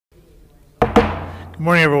Good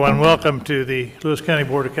morning, everyone. Welcome to the Lewis County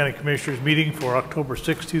Board of County Commissioners meeting for October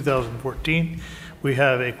 6, 2014. We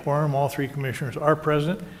have a quorum. All three commissioners are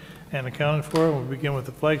present and accounted for. We'll begin with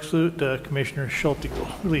the flag salute. Commissioner Schulte will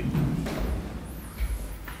lead.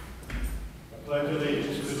 I pledge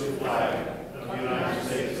allegiance to the flag of the United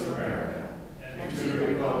States of America and to the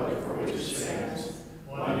republic for which it stands,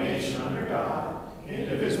 one nation under God,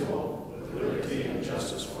 indivisible, with liberty and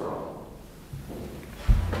justice for all.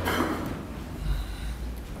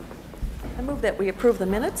 I move that we approve the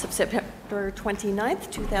minutes of September 29th,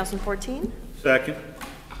 2014. Second.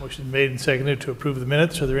 Motion made and seconded to approve the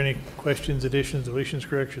minutes. Are there any questions, additions, deletions,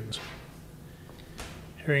 corrections?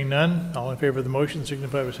 Hearing none, all in favor of the motion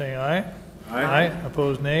signify by saying aye. Aye.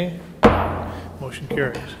 Opposed, nay. Motion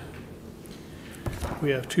carries. We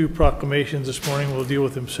have two proclamations this morning. We'll deal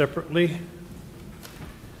with them separately.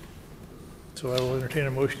 So I will entertain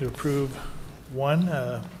a motion to approve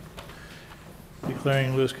one,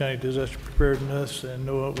 declaring Lewis County Disaster Preparedness and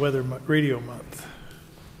NOAA Weather Radio Month.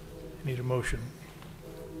 I need a motion.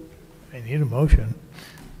 I need a motion.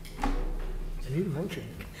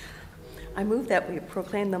 I move that we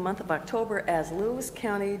proclaim the month of October as Lewis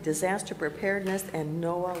County Disaster Preparedness and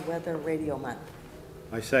NOAA Weather Radio Month.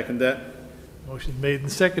 I second that. Motion made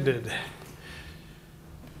and seconded.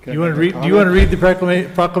 Do you want to read the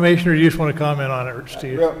proclamation, or do you just want to comment on it,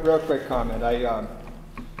 Steve? Real quick comment. I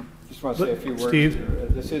just want to say a few words.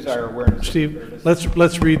 Steve, this is our awareness. Steve,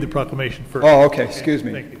 let's read the proclamation first. Oh, okay. Excuse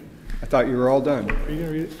me. Thank you. I thought you were all done. Are you going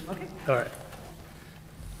to read it? Okay. All right.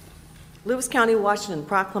 Lewis County, Washington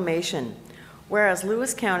proclamation. Whereas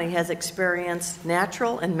Lewis County has experienced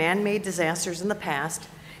natural and man-made disasters in the past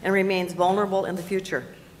and remains vulnerable in the future.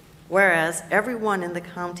 Whereas everyone in the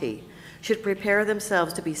county should prepare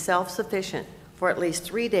themselves to be self-sufficient for at least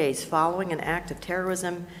 3 days following an act of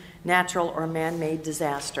terrorism, natural or man-made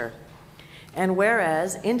disaster. And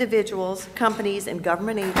whereas individuals, companies, and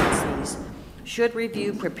government agencies should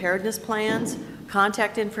review preparedness plans,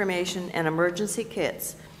 contact information, and emergency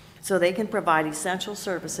kits so they can provide essential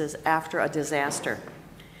services after a disaster.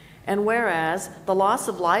 And whereas the loss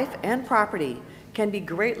of life and property can be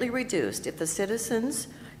greatly reduced if the citizens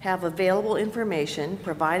have available information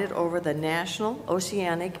provided over the National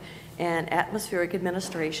Oceanic and Atmospheric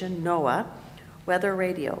Administration, NOAA, weather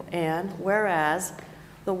radio. And whereas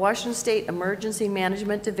the Washington State Emergency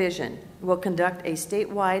Management Division will conduct a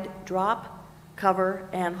statewide drop, cover,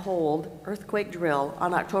 and hold earthquake drill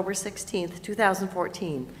on October 16th,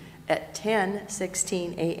 2014 at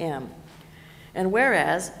 10:16 a.m. And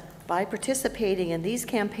whereas by participating in these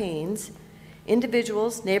campaigns,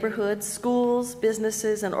 individuals, neighborhoods, schools,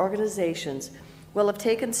 businesses, and organizations will have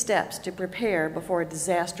taken steps to prepare before a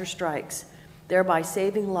disaster strikes, thereby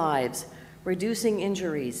saving lives, reducing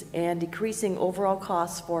injuries, and decreasing overall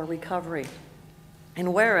costs for recovery.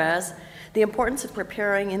 And whereas the importance of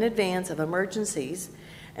preparing in advance of emergencies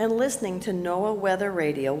and listening to NOAA Weather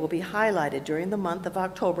Radio will be highlighted during the month of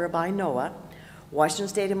October by NOAA, Washington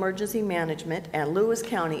State Emergency Management, and Lewis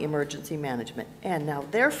County Emergency Management. And now,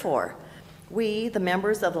 therefore, we, the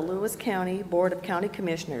members of the Lewis County Board of County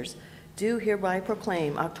Commissioners, do hereby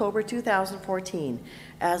proclaim October 2014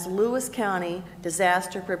 as Lewis County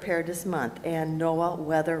Disaster Preparedness Month and NOAA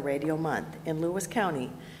Weather Radio Month in Lewis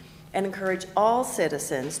County, and encourage all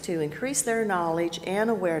citizens to increase their knowledge and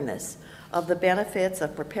awareness of the benefits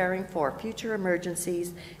of preparing for future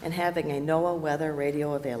emergencies and having a NOAA weather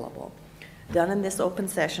radio available. Done in this open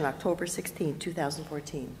session, October 16,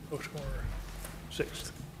 2014. October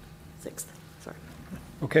 6th. 6th, sorry.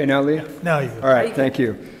 Okay, now, Lee? Now you. All right, thank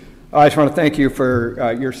you. I just want to thank you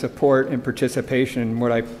for your support and participation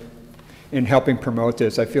in helping promote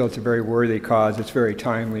this. I feel it's a very worthy cause. It's very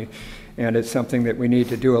timely, and it's something that we need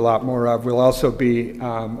to do a lot more of. We'll also be,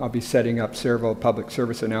 I'll be setting up several public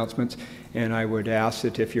service announcements, and I would ask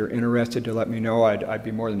that if you're interested to let me know. I'd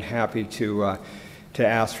be more than happy to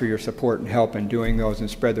ask for your support and help in doing those and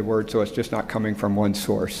spread the word so it's just not coming from one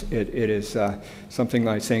source. It is something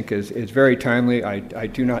that I think is very timely. I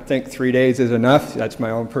do not think 3 days is enough. That's my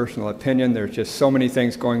own personal opinion. There's just so many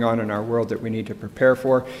things going on in our world that we need to prepare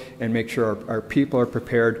for and make sure our people are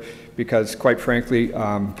prepared, because quite frankly,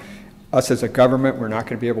 us as a government, we're not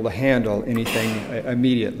going to be able to handle anything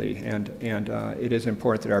immediately, and it is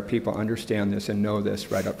important that our people understand this and know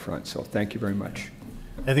this right up front. So thank you very much.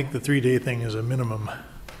 I think the 3-day thing is a minimum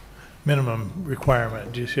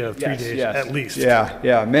requirement. You should have 3 days at least.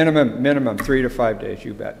 Yeah, minimum 3 to 5 days,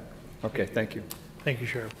 you bet. Okay, thank you. Thank you,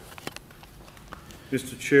 Sheriff.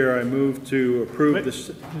 Mr. Chair, I move to approve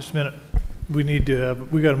this. Just a minute. We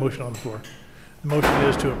got a motion on the floor. The motion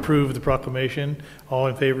is to approve the proclamation. All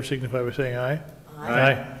in favor signify by saying aye.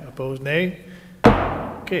 Aye. Opposed, nay.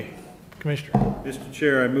 Okay, Commissioner. Mr.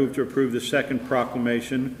 Chair, I move to approve the second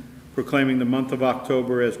proclamation proclaiming the month of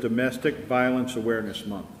October as Domestic Violence Awareness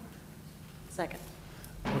Month. Second.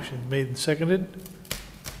 Motion made and seconded.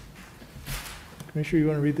 Commissioner, you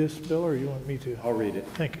want to read this, Bill, or you want me to? I'll read it.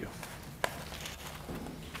 Thank you.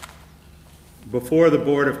 Before the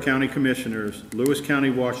Board of County Commissioners, Lewis County,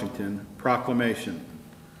 Washington, proclamation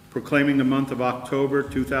proclaiming the month of October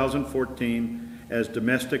 2014 as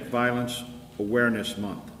Domestic Violence Awareness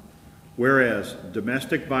Month. Whereas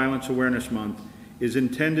Domestic Violence Awareness Month is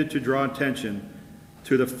intended to draw attention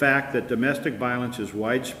to the fact that domestic violence is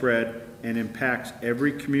widespread and impacts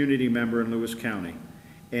every community member in Lewis County.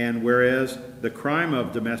 And whereas the crime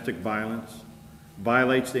of domestic violence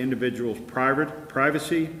violates the individual's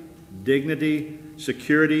privacy, dignity,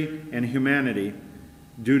 security, and humanity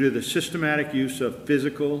due to the systematic use of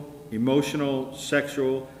physical, emotional,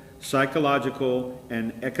 sexual, psychological,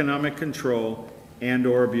 and economic control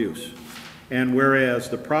and/or abuse. And whereas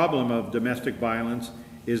the problem of domestic violence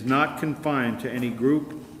is not confined to any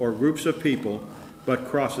group or groups of people, but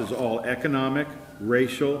crosses all economic,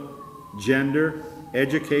 racial, gender,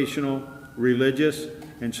 educational, religious,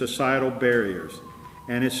 and societal barriers,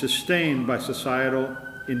 and is sustained by societal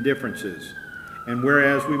indifferences. And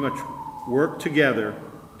whereas we must work together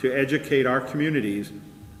to educate our communities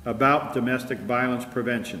about domestic violence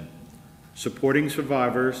prevention, supporting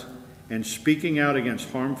survivors, and speaking out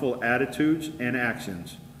against harmful attitudes and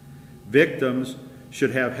actions, victims should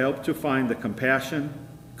have help to find the compassion,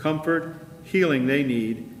 comfort, healing they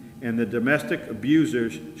need, and the domestic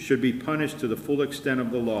abusers should be punished to the full extent of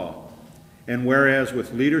the law. And whereas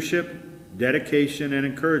with leadership, dedication, and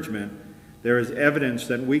encouragement, there is evidence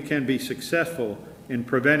that we can be successful in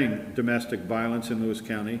preventing domestic violence in Lewis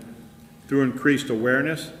County through increased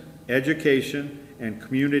awareness, education, and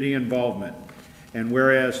community involvement. And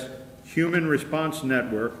whereas Human Response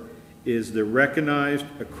Network is the recognized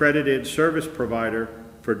accredited service provider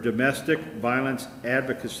for domestic violence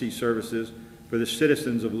advocacy services for the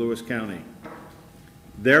citizens of Lewis County.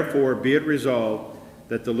 Therefore, be it resolved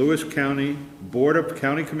that the Lewis County Board of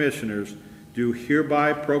County Commissioners do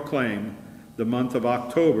hereby proclaim the month of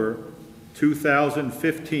October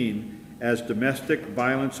 2015 as Domestic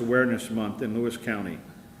Violence Awareness Month in Lewis County.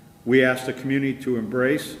 We ask the community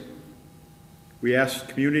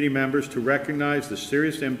members to recognize the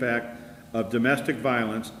serious impact of domestic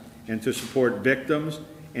violence and to support victims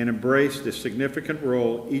and embrace the significant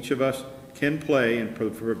role each of us can play in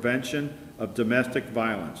the prevention of domestic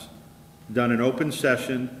violence. Done in open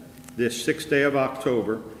session this 6th day of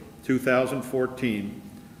October 2014,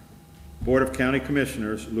 Board of County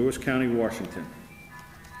Commissioners, Lewis County, Washington.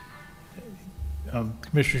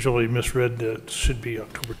 Commissioner Jolie misread, it should be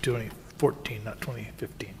October 2014, not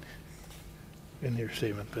 2015. In your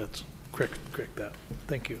statement, that's correct that.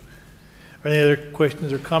 Thank you. Are there any other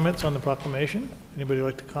questions or comments on the proclamation? Anybody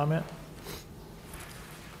like to comment?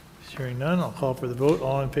 Hearing none, I'll call for the vote.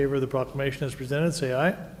 All in favor of the proclamation as presented, say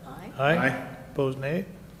aye. Aye. Aye. Opposed, nay.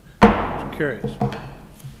 Motion carries.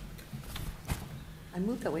 I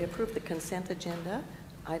move that we approve the consent agenda,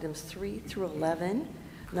 items 3 through 11,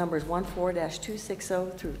 numbers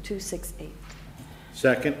 14-260 through 268.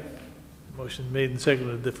 Second. Motion made and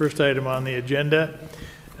seconded. The first item on the agenda,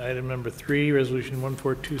 item number 3, resolution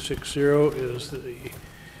 14260, is the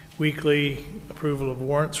weekly approval of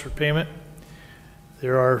warrants for payment.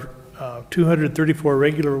 There are 234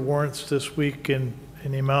 regular warrants this week in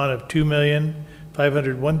the amount of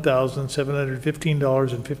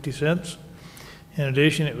 $2,501,715.50. In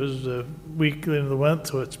addition, it was the week of the month,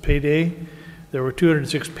 so it's payday. There were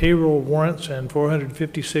 206 payroll warrants and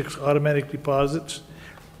 456 automatic deposits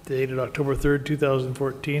dated October 3rd,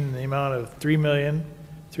 2014, in the amount of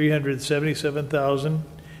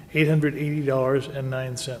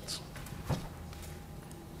 $3,377,880.09.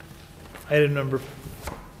 Item number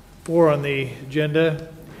 4 on the agenda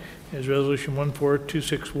is resolution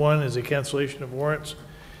 14261, is a cancellation of warrants.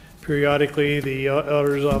 Periodically, the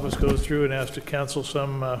auditor's office goes through and has to cancel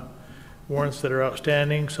some warrants that are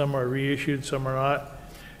outstanding. Some are reissued, some are not.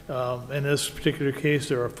 In this particular case,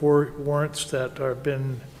 there are 4 warrants that have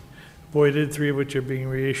been voided, 3 of which are being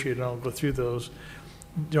reissued, and I'll go through those.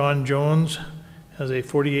 John Jones has a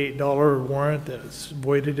 $48 warrant that's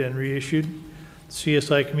voided and reissued.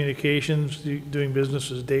 CSI Communications, doing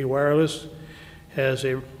business as Day Wireless, has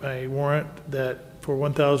a warrant that for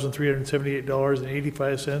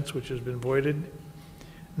 $1,378.85, which has been voided,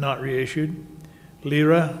 not reissued.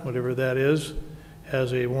 Lyra, whatever that is,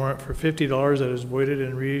 has a warrant for $50 that is voided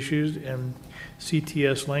and reissued, and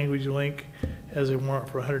CTS Language Link has a warrant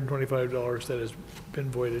for $125 that has been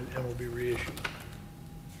voided and will be reissued.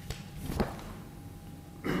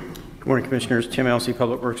 Good morning, Commissioners. Tim Elsey,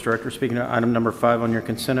 Public Works Director, speaking to item number 5 on your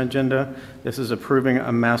consent agenda. This is approving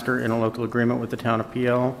a master interlocal agreement with the town of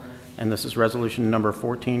PL, and this is resolution number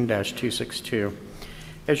 14-262.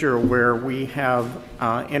 As you're aware, we have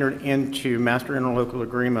entered into master interlocal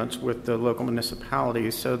agreements with the local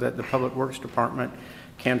municipalities so that the Public Works Department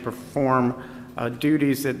can perform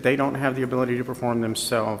duties that they don't have the ability to perform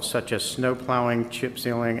themselves, such as snow plowing, chip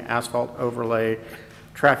sealing, asphalt overlay,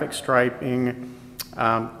 traffic striping,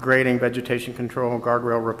 grading, vegetation control,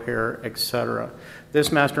 guardrail repair, etc. This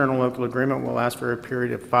master interlocal agreement will last for a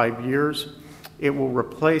period of 5 years. It will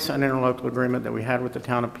replace an interlocal agreement that we had with the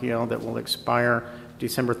town of PL that will expire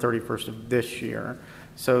December 31st of this year.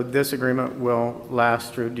 So this agreement will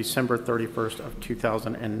last through December 31st of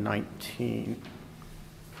 2019.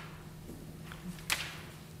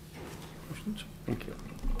 Questions? Thank you.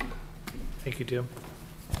 Thank you, Tim.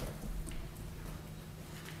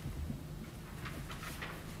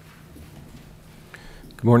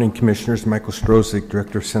 Good morning, Commissioners. Michael Strozek,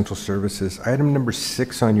 Director of Central Services. Item number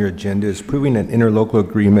 6 on your agenda is approving an interlocal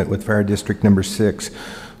agreement with Fire District number 6,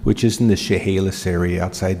 which is in the Chehalis area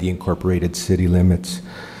outside the incorporated city limits,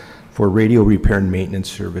 for radio repair and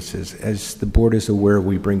maintenance services. As the board is aware,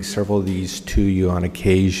 we bring several of these to you on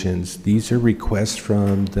occasions. These are requests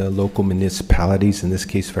from the local municipalities, in this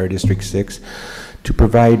case Fire District 6, to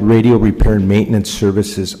provide radio repair and maintenance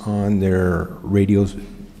services on their radios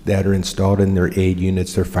that are installed in their aid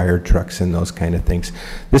units, their fire trucks, and those kind of things.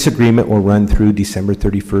 This agreement will run through December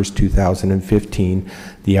 31st, 2015.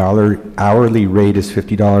 The hourly rate is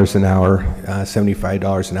 $50 an hour,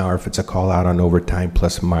 $75 an hour if it's a call out on overtime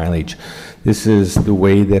plus mileage. This is the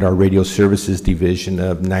way that our radio services division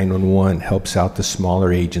of 911 helps out the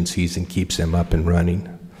smaller agencies and keeps them up and running.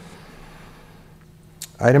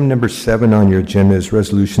 Item number 7 on your agenda is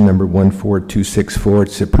resolution number 14264.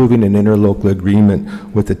 It's approving an interlocal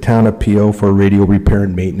agreement with the town of PO for radio repair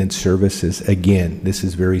and maintenance services. Again, this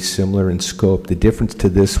is very similar in scope. The difference to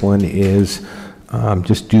this one is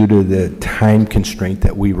just due to the time constraint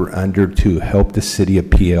that we were under to help the city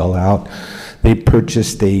of PL out. They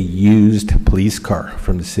purchased a used police car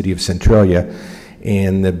from the city of Centralia,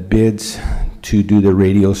 and the bids to do the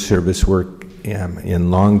radio service work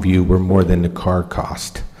in Longview were more than the car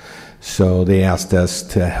cost. So they asked us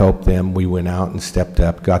to help them. We went out and stepped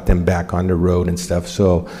up, got them back on the road and stuff.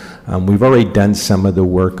 So we've already done some of the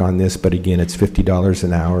work on this, but again, it's $50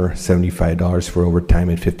 an hour, $75 for overtime,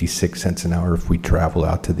 and 56 cents an hour if we travel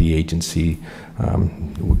out to the agency.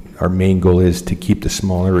 Our main goal is to keep the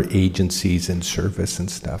smaller agencies in service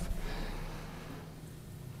and stuff.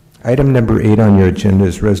 Item number 8 on your agenda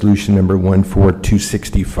is resolution number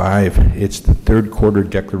 14265. It's the third quarter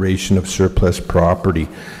declaration of surplus property.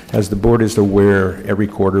 As the board is aware, every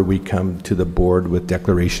quarter we come to the board with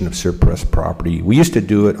declaration of surplus property. We used to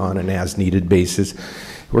do it on an as-needed basis. It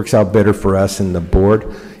works out better for us and the board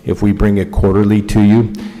if we bring it quarterly to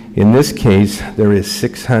you. In this case, there is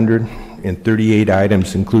 638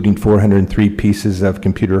 items, including 403 pieces of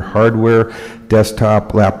computer hardware,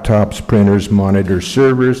 desktop, laptops, printers, monitors,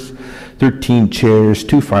 servers, 13 chairs,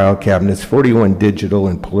 2 file cabinets, 41 digital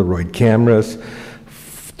and Polaroid cameras,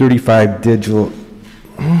 35 digital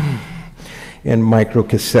and micro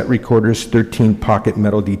cassette recorders, 13 pocket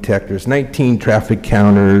metal detectors, 19 traffic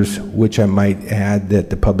counters, which I might add that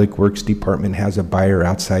the Public Works Department has a buyer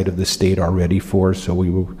outside of the state already for, so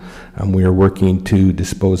we are working to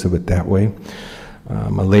dispose of it that way.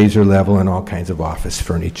 A laser level and all kinds of office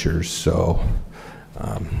furniture. So,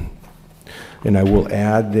 and I will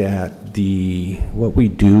add that what we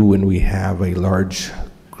do when we have a large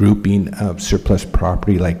grouping of surplus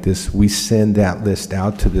property like this, we send that list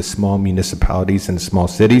out to the small municipalities and small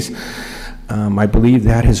cities. I believe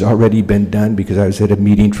that has already been done because I was at a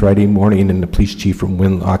meeting Friday morning and the police chief from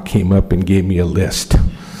Winlock came up and gave me a list.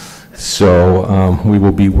 So we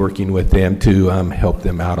will be working with them to help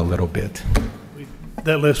them out a little bit.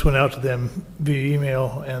 That list went out to them via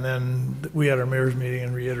email, and then we had our mayor's meeting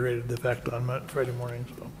and reiterated the fact on Friday morning.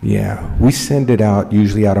 So. Yeah, we send it out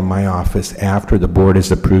usually out of my office after the board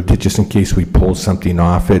has approved it, just in case we pull something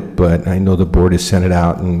off it. But I know the board has sent it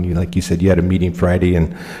out, and like you said, you had a meeting Friday,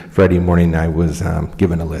 and Friday morning I was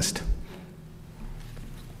given a list.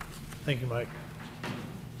 Thank you, Mike.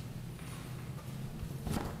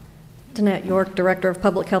 Danette York, Director of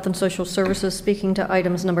Public Health and Social Services, speaking to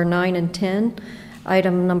items number 9 and 10.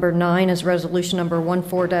 Item number 9 is resolution number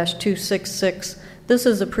 14-266. This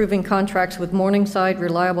is approving contracts with Morningside,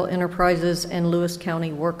 Reliable Enterprises, and Lewis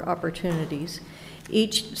County Work Opportunities.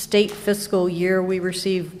 Each state fiscal year, we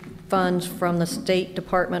receive funds from the State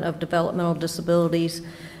Department of Developmental Disabilities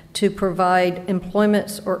to provide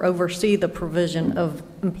employments or oversee the provision of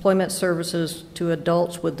employment services to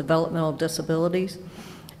adults with developmental disabilities.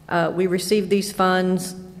 We receive these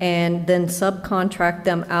funds and then subcontract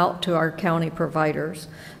them out to our county providers.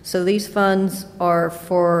 So these funds are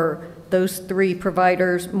for those three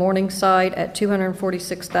providers: Morningside at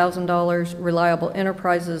 $246,000, Reliable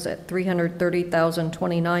Enterprises at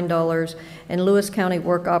 $330,029, and Lewis County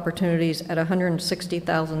Work Opportunities at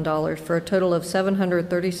 $160,000 for a total of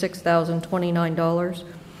 $736,029.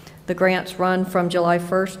 The grants run from July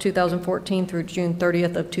 1st, 2014 through June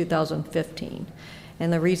 30th of 2015.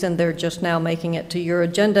 And the reason they're just now making it to your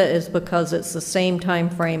agenda is because it's the same time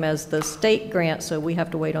frame as the state grant, so we have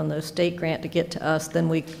to wait on the state grant to get to us. Then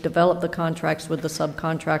we develop the contracts with the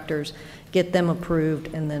subcontractors, get them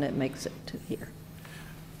approved, and then it makes it to here.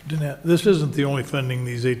 Danette, this isn't the only funding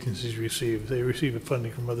these agencies receive. They receive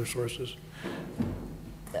funding from other sources.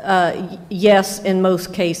 Yes, in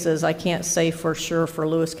most cases. I can't say for sure for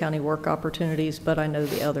Lewis County Work Opportunities, but I know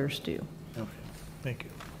the others do. Okay, thank you.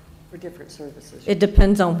 For different services. It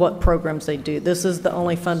depends on what programs they do. This is the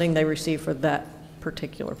only funding they receive for that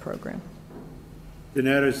particular program.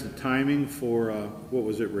 Danette, is the timing for, what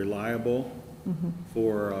was it, Reliable?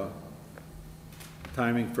 For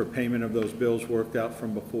timing for payment of those bills worked out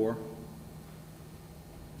from before?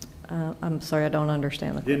 I'm sorry, I don't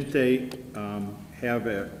understand the question. Didn't they have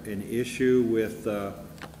an issue with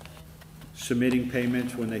submitting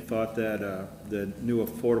payments when they thought that the new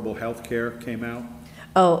affordable health care came out?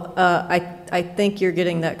 Oh, I think you're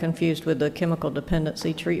getting that confused with the chemical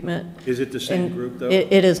dependency treatment. Is it the same group, though?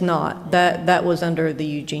 It is not. That was under the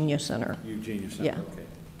Eugenia Center. Eugenia Center, Yeah. okay.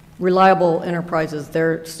 Reliable Enterprises,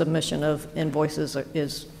 their submission of invoices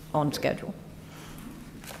is on schedule.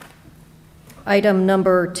 Item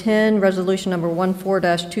number 10, resolution number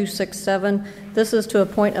 14-267. This is to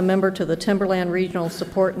appoint a member to the Timberland Regional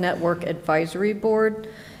Support Network Advisory Board.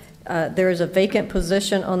 There is a vacant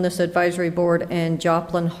position on this advisory board, and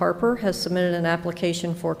Joplin Harper has submitted an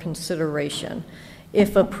application for consideration.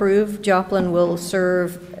 If approved, Joplin will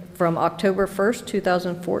serve from October 1st,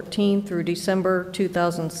 2014 through December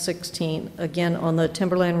 2016, again on the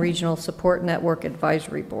Timberland Regional Support Network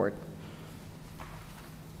Advisory Board.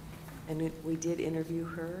 And we did interview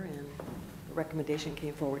her, and a recommendation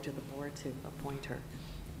came forward to the board to appoint her.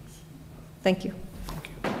 Thank you. Thank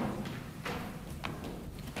you.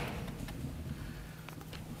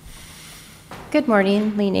 Good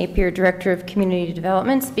morning, Lee Napier, Director of Community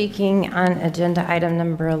Development, speaking on agenda item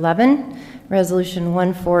number 11, resolution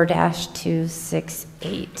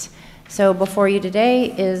 14-268. So before you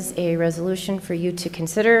today is a resolution for you to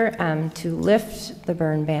consider to lift the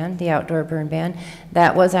burn ban, the outdoor burn ban.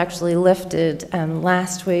 That was actually lifted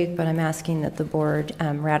last week, but I'm asking that the board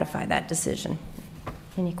ratify that decision.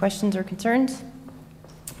 Any questions or concerns?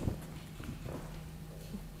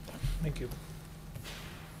 Thank you.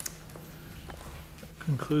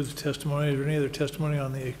 Concludes testimony. Is there any other testimony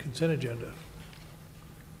on the consent agenda?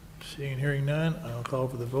 Seeing and hearing none, I'll call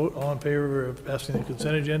for the vote. All in favor of passing the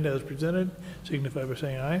consent agenda as presented, signify by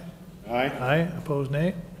saying aye. Aye. Aye. Opposed,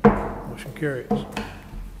 nay. Motion carries.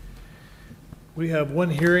 We have one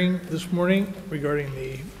hearing this morning regarding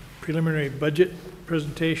the preliminary budget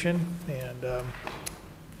presentation, and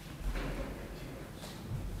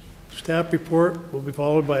staff report will be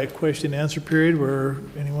followed by a question and answer period where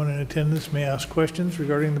anyone in attendance may ask questions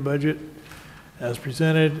regarding the budget as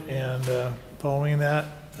presented, and following that,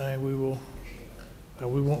 we won't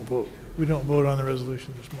vote. We don't vote on the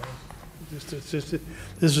resolution this morning.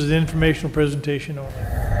 This is an informational presentation only.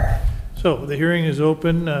 So the hearing is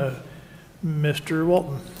open. Mr.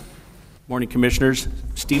 Walton. Morning, Commissioners.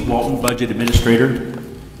 Steve Walton, Budget Administrator.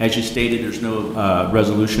 As you stated, there's no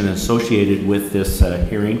resolution associated with this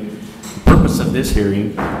hearing. The purpose of this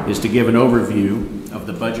hearing is to give an overview of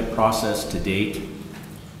the budget process to date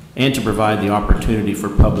and to provide the opportunity for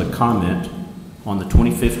public comment on the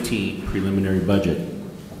 2015 preliminary budget.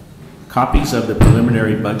 Copies of the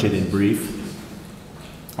preliminary budget in brief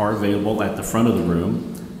are available at the front of the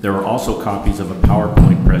room. There are also copies of a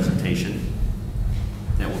PowerPoint presentation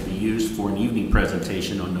that will be used for an evening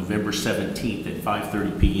presentation on November 17th at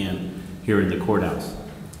 5:30 p.m. here in the courthouse.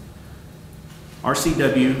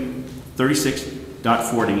 RCW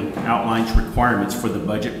 36.40 outlines requirements for the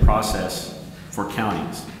budget process for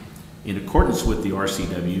counties. In accordance with the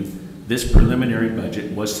RCW, this preliminary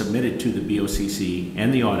budget was submitted to the BOCC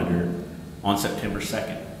and the auditor on September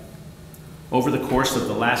 2nd. Over the course of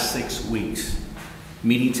the last 6 weeks,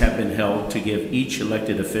 meetings have been held to give each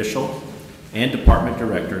elected official and department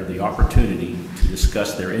director the opportunity to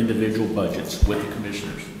discuss their individual budgets with the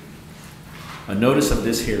commissioners. A notice of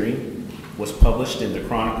this hearing was published in the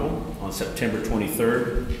Chronicle on September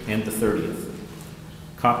 23rd and the 30th.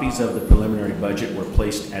 Copies of the preliminary budget were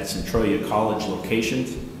placed at Centralia College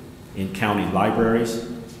locations, in county libraries,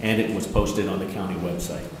 and it was posted on the county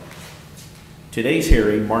website. Today's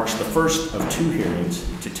hearing marks the first of 2 hearings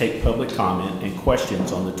to take public comment and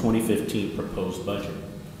questions on the 2015 proposed budget.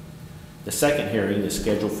 The second hearing is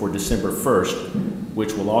scheduled for December 1st,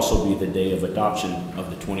 which will also be the day of adoption of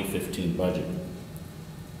the 2015 budget.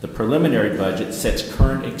 The preliminary budget sets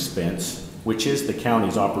current expense, which is the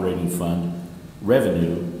county's operating fund,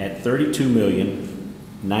 revenue at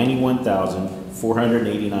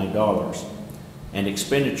 $32,091,489 and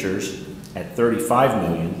expenditures at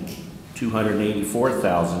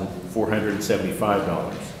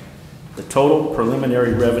 $35,284,475. The total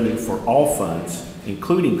preliminary revenue for all funds,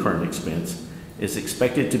 including current expense, is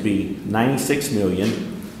expected to be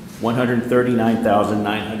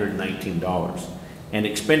 $96,139,919 and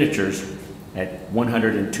expenditures at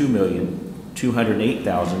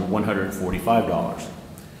 $102,208,145.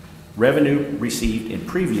 Revenue received in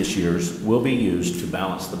previous years will be used to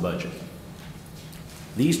balance the budget.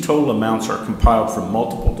 These total amounts are compiled from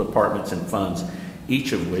multiple departments and funds,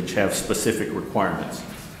 each of which have specific requirements.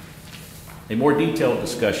 A more detailed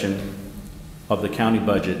discussion of the county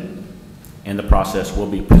budget and the process will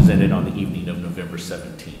be presented on the evening of November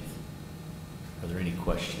 17th. Are there any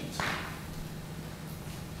questions?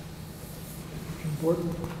 Board?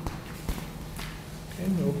 Okay,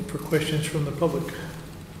 no for questions from the public.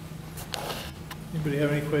 Anybody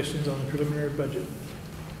have any questions on the preliminary budget?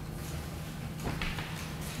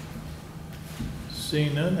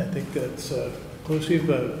 Seeing none, I think that's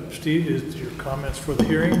inclusive. Steve, is your comments for the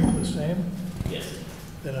hearing the same? Yes.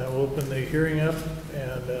 Then I will open the hearing up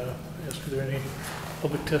and ask if there any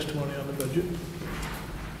public testimony on the budget.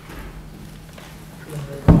 We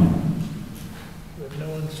have no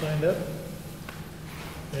one signed up.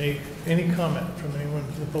 Any comment from anyone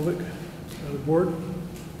from the public or the board?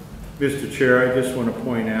 Mr. Chair, I just want to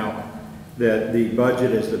point out that the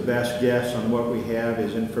budget is the best guess on what we have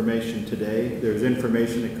is information today. There's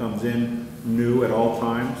information that comes in new at all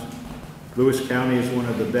times. Lewis County is one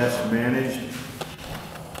of the best managed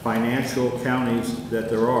financial counties that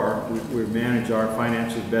there are. We manage our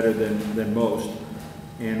finances better than most.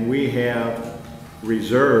 And we have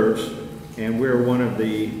reserves, and we're one of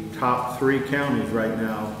the top 3 counties right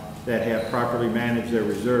now that have properly managed their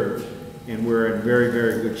reserves, and we're in very,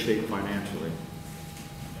 very good shape financially.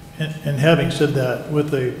 And having said that,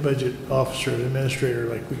 with a budget officer, an administrator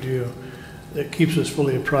like we do, that keeps us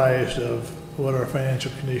fully apprised of what our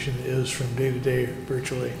financial condition is from day to day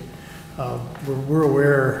virtually. We're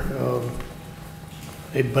aware of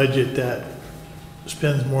a budget that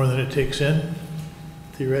spends more than it takes in,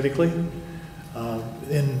 theoretically.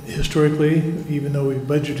 And historically, even though we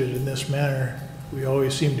budgeted in this manner, we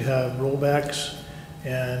always seem to have rollbacks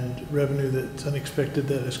and revenue that's unexpected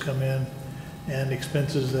that has come in and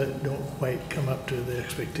expenses that don't quite come up to the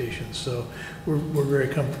expectations. So we're very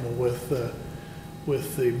comfortable with the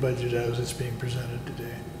budget as it's being presented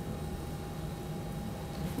today.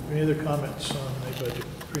 Any other comments on the budget,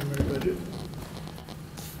 preliminary budget?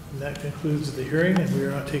 And that concludes the hearing, and we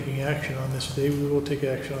are not taking action on this today. We will take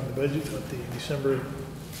action on the budget at the December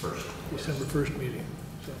 1st meeting.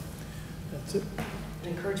 So that's it. I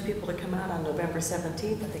encourage people to come out on November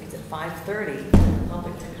 17th. I think it's at 5:30.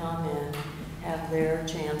 Public to come and have their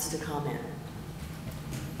chance to comment.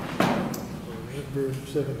 November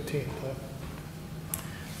 17th. Huh?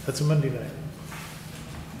 That's a Monday night.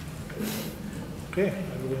 Okay, I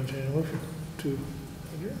will entertain a motion to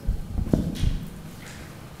adjourn.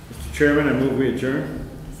 Mr. Chairman, I move we adjourn.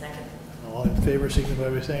 Second. All in favor, signify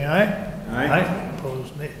by saying aye. Aye.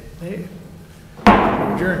 Opposed, nay.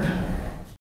 We're adjourned.